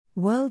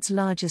World's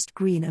largest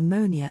green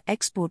ammonia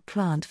export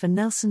plant for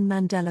Nelson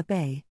Mandela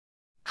Bay.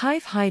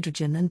 Hive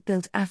Hydrogen and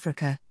Built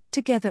Africa,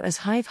 together as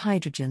Hive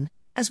Hydrogen,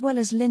 as well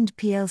as Linde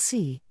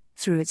plc,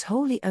 through its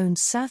wholly owned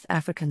South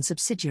African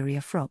subsidiary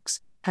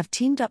Afrox, have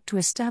teamed up to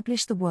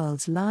establish the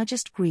world's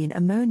largest green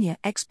ammonia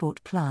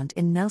export plant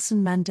in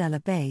Nelson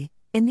Mandela Bay,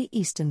 in the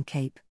Eastern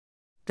Cape.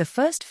 The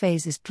first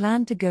phase is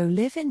planned to go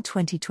live in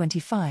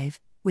 2025,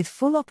 with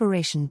full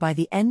operation by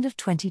the end of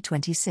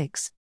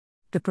 2026.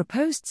 The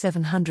proposed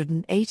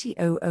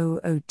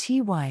 780,000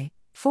 Ty,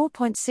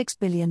 $4.6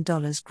 billion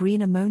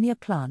green ammonia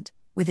plant,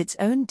 with its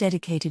own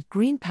dedicated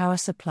green power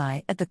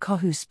supply at the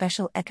Coega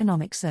Special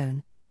Economic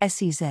Zone,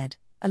 SEZ,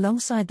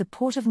 alongside the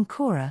Port of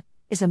Ngqura,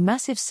 is a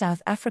massive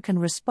South African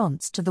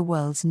response to the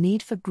world's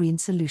need for green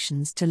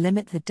solutions to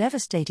limit the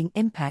devastating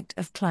impact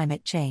of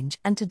climate change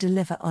and to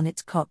deliver on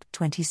its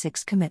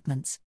COP26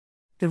 commitments.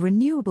 The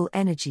renewable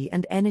energy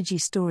and energy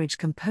storage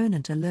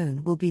component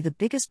alone will be the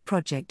biggest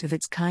project of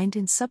its kind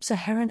in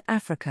Sub-Saharan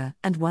Africa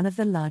and one of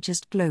the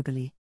largest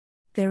globally.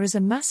 There is a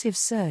massive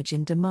surge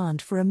in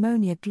demand for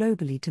ammonia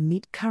globally to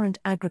meet current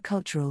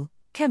agricultural,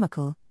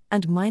 chemical,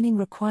 and mining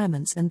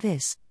requirements, and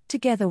this,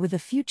 together with a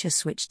future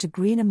switch to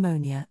green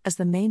ammonia as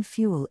the main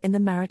fuel in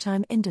the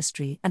maritime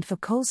industry and for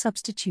coal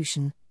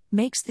substitution,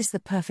 makes this the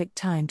perfect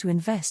time to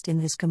invest in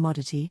this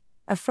commodity,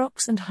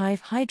 Afrox and Hive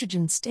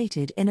Hydrogen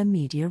stated in a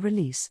media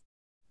release.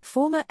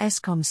 Former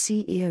Eskom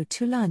CEO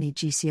Thulani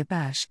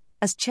Gcabashe,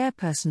 as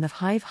chairperson of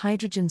Hive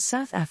Hydrogen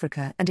South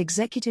Africa and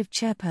executive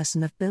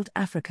chairperson of Built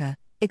Africa,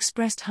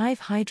 expressed Hive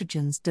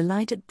Hydrogen's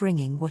delight at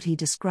bringing what he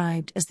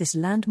described as this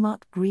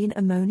landmark green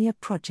ammonia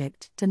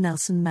project to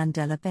Nelson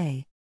Mandela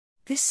Bay.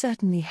 This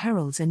certainly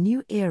heralds a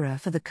new era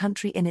for the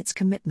country in its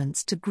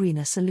commitments to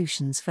greener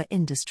solutions for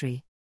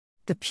industry.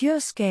 The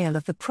pure scale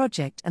of the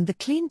project and the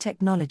clean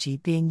technology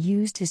being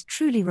used is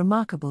truly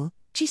remarkable,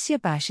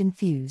 Gcabashe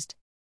enthused.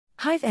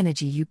 Hive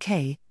Energy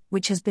UK,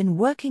 which has been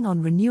working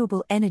on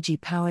renewable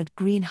energy-powered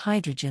green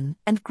hydrogen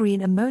and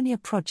green ammonia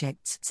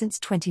projects since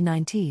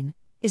 2019,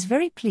 is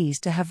very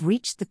pleased to have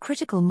reached the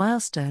critical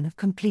milestone of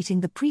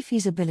completing the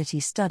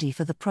prefeasibility study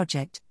for the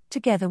project,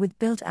 together with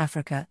Built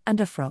Africa and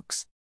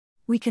Afrox.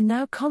 We can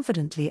now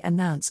confidently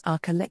announce our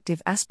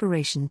collective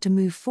aspiration to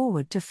move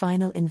forward to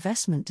final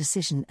investment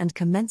decision and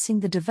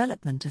commencing the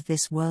development of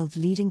this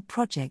world-leading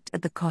project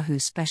at the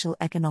Coega Special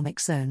Economic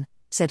Zone,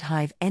 said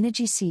Hive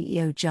Energy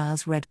CEO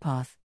Giles.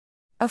 Redpath.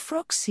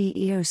 Afrox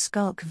CEO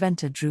Schalk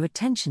Venter drew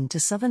attention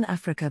to Southern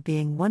Africa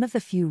being one of the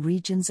few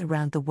regions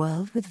around the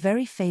world with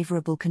very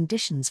favourable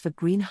conditions for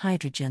green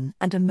hydrogen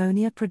and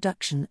ammonia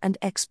production and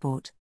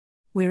export.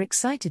 We're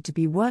excited to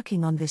be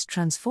working on this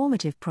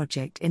transformative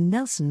project in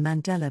Nelson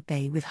Mandela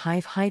Bay with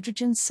Hive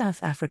Hydrogen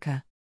South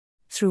Africa.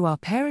 Through our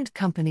parent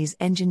company's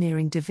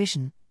engineering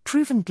division,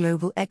 proven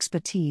global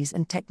expertise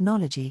and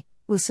technology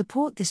will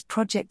support this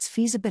project's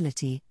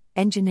feasibility,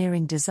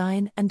 engineering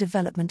design and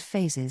development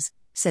phases,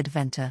 said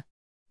Venter.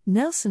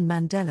 Nelson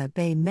Mandela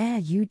Bay Mayor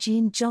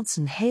Eugene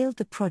hailed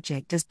the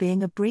project as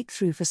being a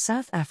breakthrough for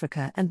South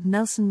Africa and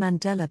Nelson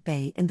Mandela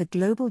Bay in the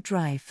global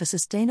drive for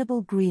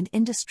sustainable green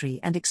industry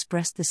and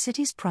expressed the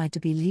city's pride to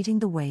be leading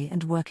the way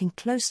and working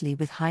closely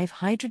with Hive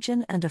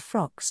Hydrogen and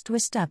Afrox to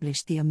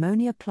establish the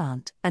ammonia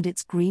plant and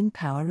its green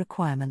power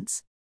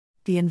requirements.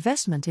 The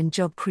investment in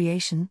job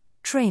creation,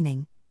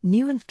 training,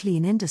 new and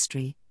clean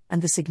industry,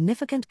 and the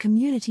significant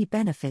community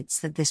benefits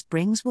that this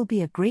brings will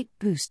be a great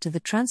boost to the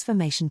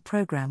transformation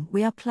program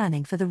we are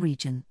planning for the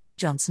region,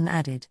 Johnson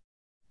added.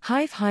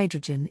 Hive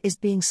Hydrogen is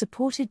being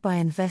supported by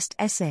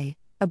InvestSA,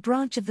 a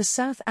branch of the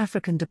South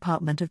African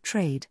Department of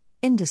Trade,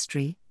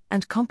 Industry,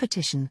 and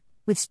Competition,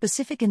 with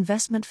specific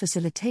investment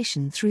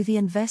facilitation through the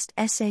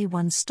InvestSA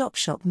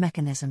one-stop-shop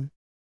mechanism.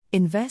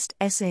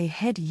 InvestSA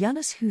head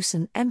Yunus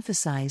Hoosen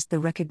emphasized the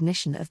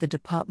recognition of the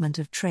Department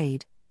of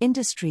Trade,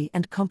 Industry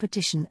and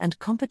competition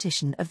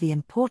of the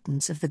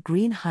importance of the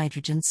green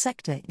hydrogen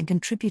sector in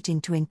contributing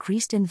to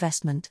increased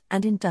investment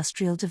and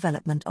industrial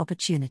development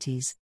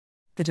opportunities.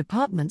 The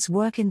department's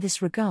work in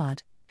this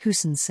regard,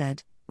 Hoosen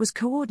said, was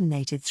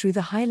coordinated through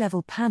the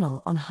high-level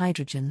panel on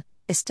hydrogen,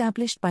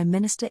 established by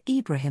Minister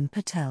Ebrahim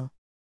Patel.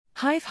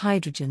 Hive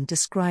Hydrogen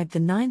described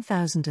the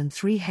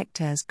 9,003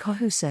 hectares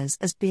Coega SEZ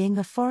as being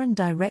a foreign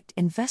direct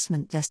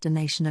investment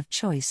destination of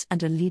choice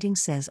and a leading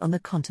SEZ on the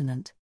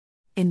continent.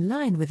 In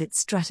line with its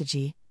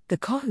strategy, the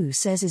Coega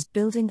SEZ is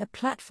building a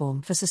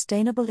platform for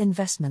sustainable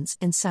investments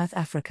in South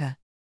Africa.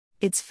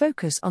 Its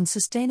focus on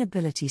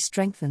sustainability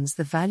strengthens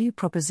the value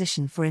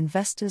proposition for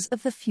investors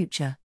of the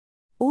future.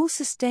 All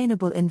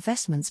sustainable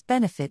investments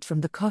benefit from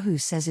the Coega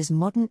SEZ's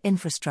modern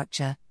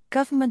infrastructure,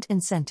 government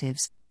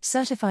incentives,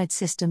 certified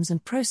systems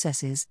and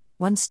processes,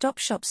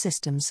 one-stop-shop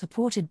systems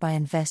supported by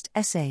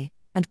InvestSA,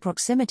 and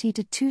proximity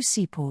to 2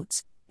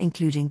 seaports,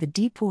 including the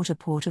deepwater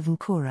Port of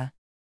Ngqura.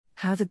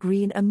 How the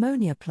green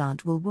ammonia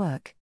plant will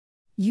work.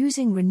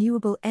 Using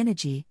renewable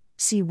energy,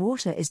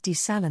 seawater is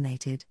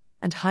desalinated,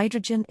 and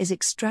hydrogen is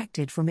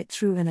extracted from it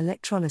through an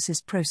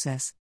electrolysis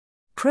process.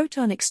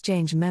 proton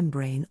exchange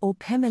membrane or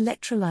PEM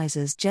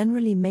electrolyzers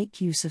generally make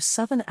use of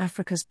Southern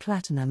Africa's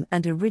platinum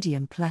and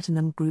iridium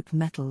platinum group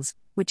metals,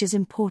 which is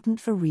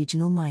important for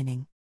regional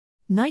mining.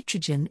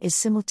 Nitrogen is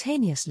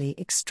simultaneously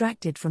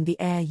extracted from the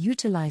air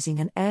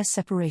utilizing an air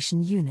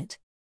separation unit.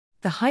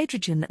 The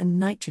hydrogen and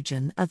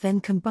nitrogen are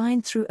then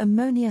combined through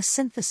ammonia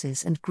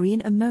synthesis and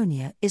green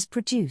ammonia is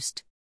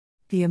produced.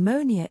 The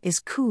ammonia is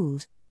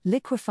cooled,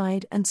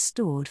 liquefied and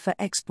stored for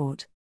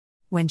export.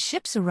 When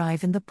ships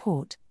arrive in the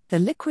port, the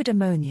liquid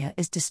ammonia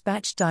is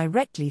dispatched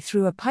directly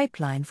through a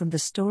pipeline from the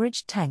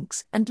storage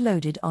tanks and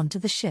loaded onto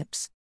the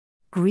ships.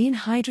 Green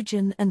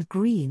hydrogen and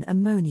green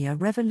ammonia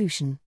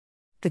revolution.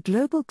 The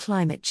global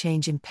climate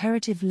change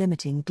imperative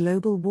limiting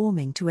global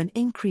warming to an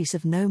increase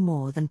of no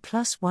more than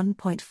plus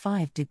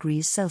 1.5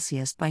 degrees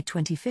Celsius by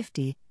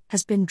 2050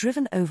 has been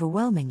driven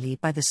overwhelmingly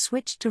by the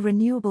switch to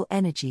renewable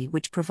energy,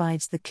 which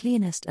provides the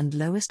cleanest and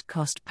lowest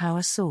cost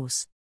power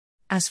source.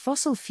 As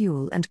fossil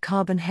fuel and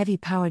carbon-heavy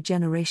power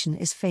generation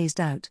is phased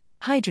out,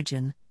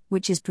 hydrogen,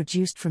 which is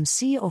produced from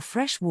sea or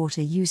fresh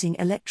water using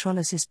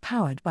electrolysis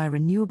powered by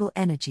renewable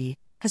energy,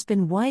 has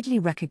been widely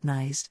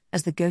recognized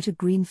as the go-to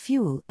green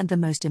fuel and the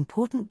most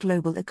important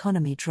global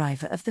economy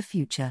driver of the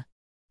future.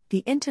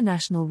 The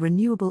International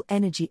Renewable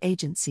Energy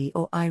Agency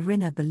or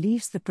IRENA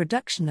believes the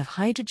production of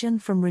hydrogen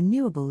from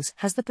renewables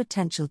has the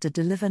potential to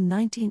deliver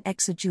 19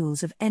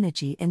 exajoules of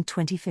energy in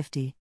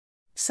 2050.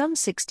 Some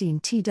 16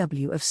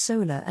 TW of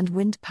solar and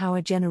wind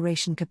power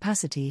generation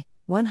capacity,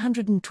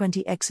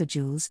 120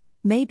 exajoules,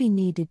 may be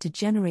needed to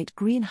generate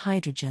green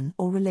hydrogen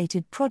or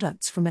related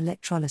products from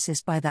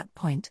electrolysis by that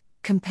point,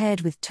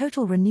 compared with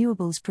total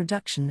renewables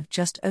production of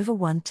just over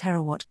 1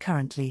 terawatt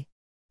currently.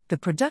 The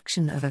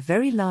production of a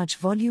very large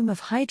volume of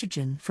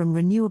hydrogen from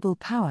renewable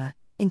power,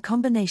 in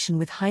combination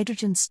with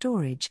hydrogen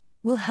storage,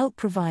 will help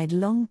provide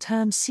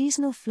long-term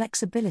seasonal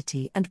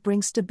flexibility and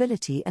bring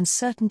stability and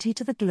certainty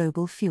to the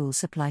global fuel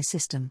supply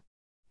system.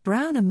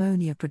 Brown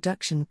ammonia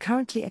production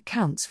currently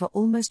accounts for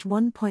almost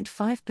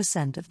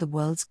 1.5% of the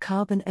world's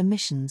carbon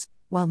emissions,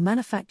 while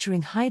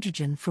manufacturing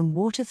hydrogen from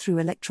water through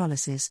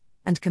electrolysis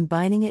and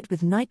combining it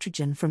with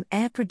nitrogen from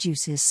air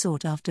produces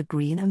sought-after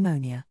green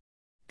ammonia.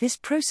 This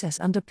process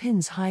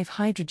underpins Hive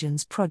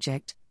Hydrogen's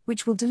project,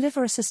 which will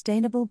deliver a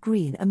sustainable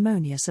green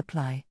ammonia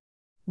supply.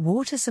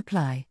 Water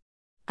supply.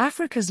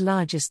 Africa's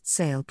largest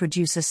sale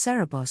producer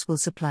Cerabos will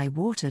supply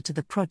water to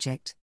the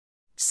project.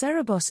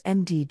 Cerabos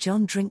MD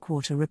John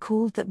Drinkwater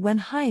recalled that when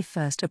Hive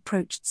first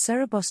approached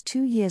Cerabos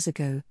 2 years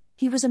ago,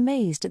 he was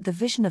amazed at the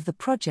vision of the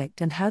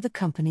project and how the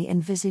company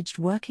envisaged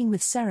working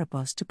with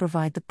Cerabos to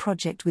provide the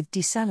project with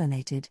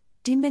desalinated,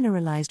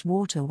 demineralized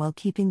water while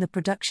keeping the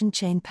production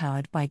chain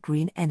powered by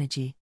green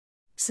energy.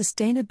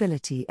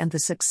 Sustainability and the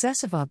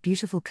success of our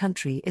beautiful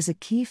country is a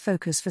key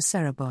focus for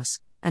Cerabos,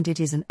 and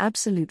it is an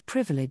absolute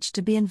privilege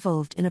to be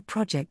involved in a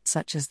project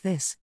such as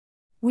this.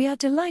 We are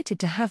delighted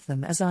to have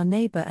them as our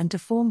neighbor and to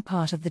form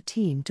part of the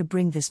team to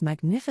bring this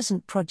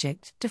magnificent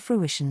project to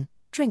fruition,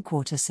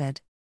 Drinkwater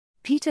said.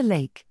 Peter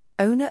Lake,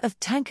 owner of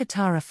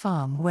Tankatara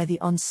Farm where the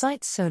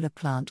on-site solar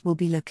plant will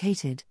be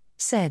located,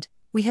 said,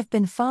 "We have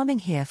been farming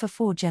here for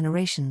 4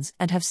 generations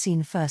and have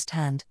seen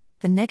firsthand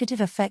the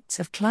negative effects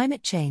of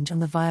climate change on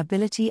the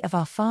viability of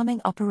our farming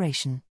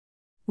operation.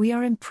 We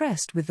are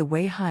impressed with the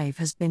way Hive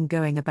has been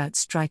going about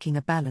striking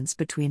a balance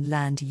between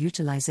land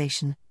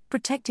utilization,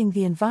 protecting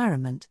the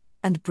environment,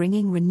 and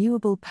bringing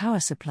renewable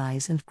power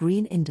supplies and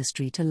green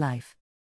industry to life.